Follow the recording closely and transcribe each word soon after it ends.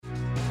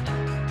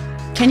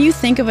Can you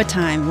think of a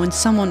time when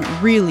someone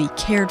really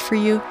cared for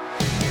you?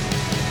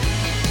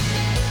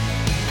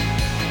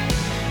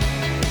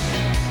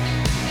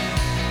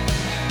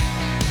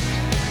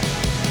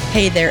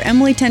 Hey there,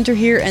 Emily Tenter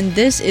here, and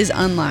this is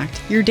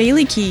Unlocked, your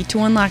daily key to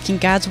unlocking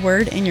God's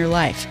Word in your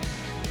life.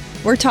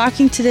 We're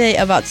talking today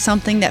about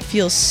something that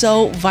feels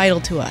so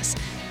vital to us,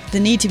 the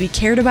need to be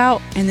cared about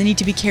and the need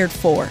to be cared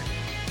for.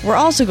 We're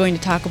also going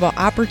to talk about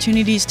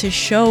opportunities to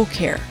show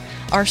care.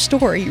 Our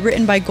story,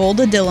 written by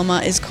Golda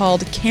Dilema, is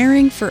called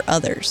Caring for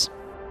Others.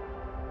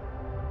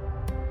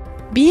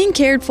 Being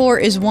cared for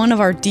is one of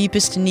our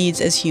deepest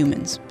needs as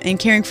humans, and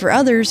caring for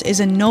others is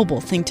a noble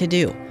thing to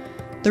do.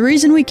 The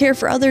reason we care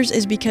for others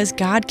is because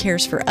God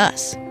cares for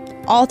us.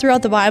 All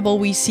throughout the Bible,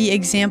 we see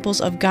examples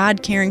of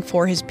God caring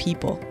for His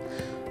people.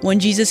 When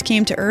Jesus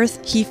came to earth,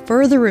 He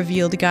further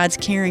revealed God's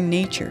caring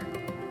nature.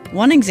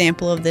 One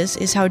example of this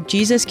is how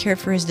Jesus cared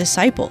for His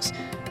disciples.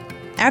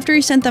 After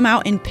He sent them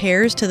out in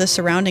pairs to the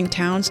surrounding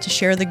towns to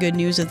share the good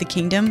news of the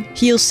kingdom,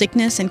 heal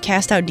sickness, and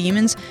cast out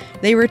demons,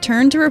 they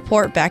returned to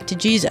report back to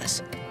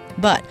Jesus.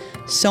 But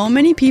so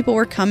many people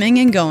were coming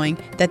and going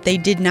that they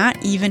did not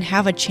even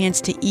have a chance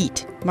to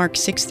eat. Mark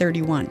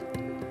 6:31.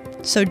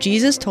 So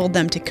Jesus told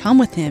them to come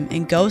with Him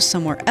and go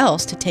somewhere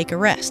else to take a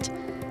rest.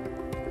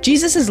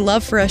 Jesus'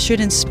 love for us should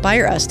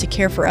inspire us to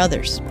care for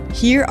others.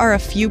 Here are a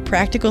few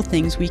practical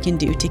things we can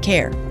do to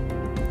care.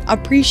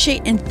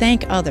 Appreciate and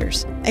thank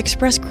others.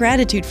 Express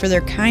gratitude for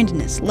their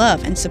kindness,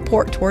 love, and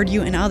support toward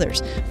you and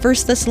others.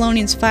 1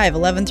 Thessalonians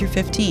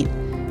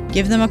 5:11-15.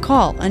 Give them a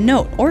call, a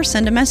note, or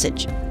send a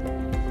message.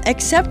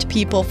 Accept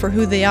people for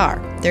who they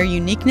are, their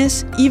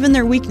uniqueness, even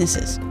their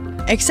weaknesses.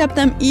 Accept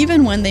them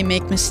even when they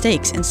make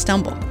mistakes and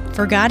stumble.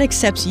 For God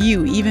accepts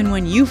you even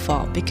when you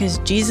fall, because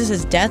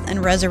Jesus' death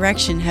and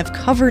resurrection have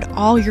covered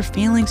all your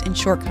failings and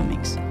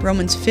shortcomings.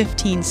 Romans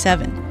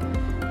 15:7.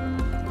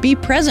 Be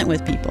present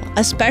with people,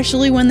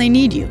 especially when they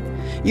need you.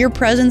 Your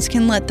presence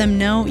can let them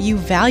know you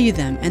value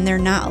them and they're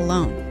not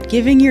alone.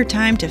 Giving your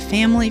time to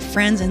family,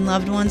 friends, and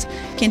loved ones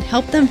can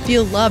help them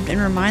feel loved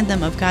and remind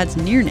them of God's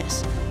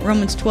nearness.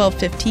 Romans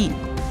 12:15.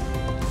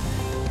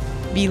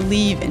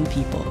 Believe in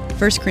people.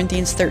 1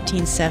 Corinthians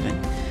 13:7.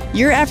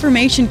 Your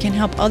affirmation can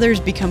help others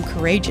become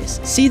courageous,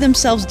 see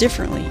themselves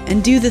differently,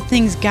 and do the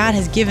things God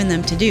has given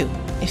them to do.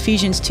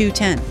 Ephesians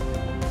 2:10.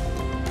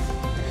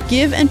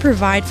 Give and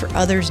provide for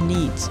others'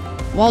 needs.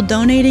 While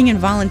donating and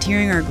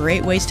volunteering are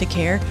great ways to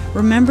care,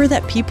 remember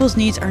that people's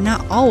needs are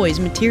not always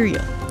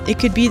material. It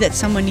could be that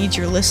someone needs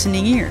your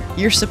listening ear,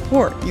 your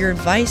support, your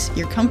advice,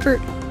 your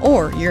comfort,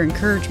 or your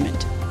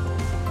encouragement.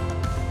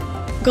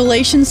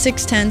 Galatians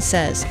 6:10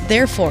 says,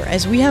 "Therefore,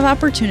 as we have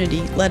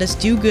opportunity, let us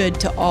do good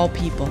to all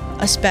people,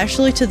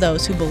 especially to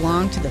those who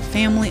belong to the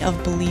family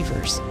of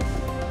believers."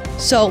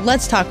 So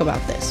let's talk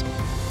about this.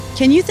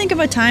 Can you think of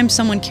a time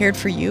someone cared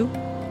for you?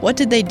 What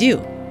did they do?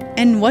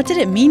 And what did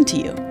it mean to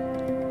you?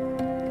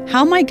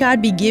 How might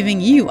God be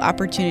giving you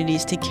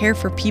opportunities to care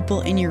for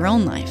people in your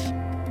own life?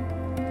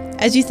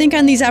 As you think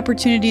on these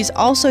opportunities,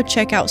 also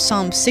check out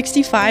Psalm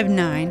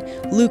 65:9,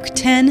 Luke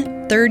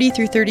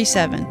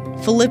 10:30-37,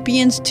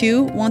 Philippians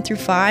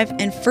 2:1-5,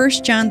 and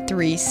 1 John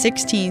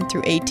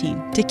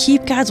 3:16-18 to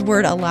keep God's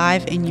Word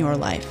alive in your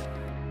life.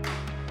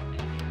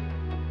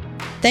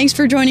 Thanks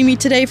for joining me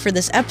today for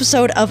this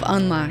episode of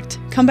Unlocked.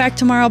 Come back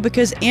tomorrow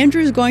because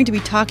Andrew is going to be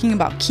talking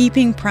about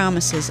keeping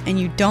promises, and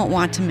you don't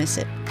want to miss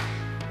it.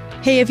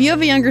 Hey, if you have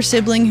a younger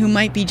sibling who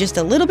might be just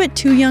a little bit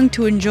too young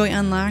to enjoy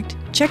Unlocked,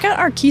 check out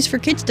our Keys for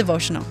Kids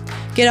devotional.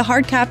 Get a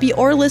hard copy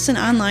or listen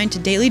online to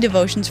daily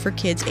devotions for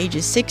kids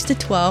ages 6 to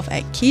 12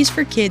 at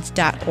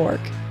keysforkids.org.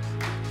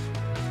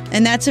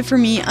 And that's it for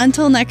me.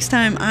 Until next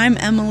time, I'm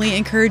Emily,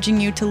 encouraging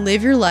you to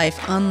live your life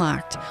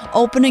unlocked,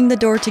 opening the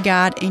door to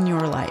God in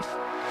your life.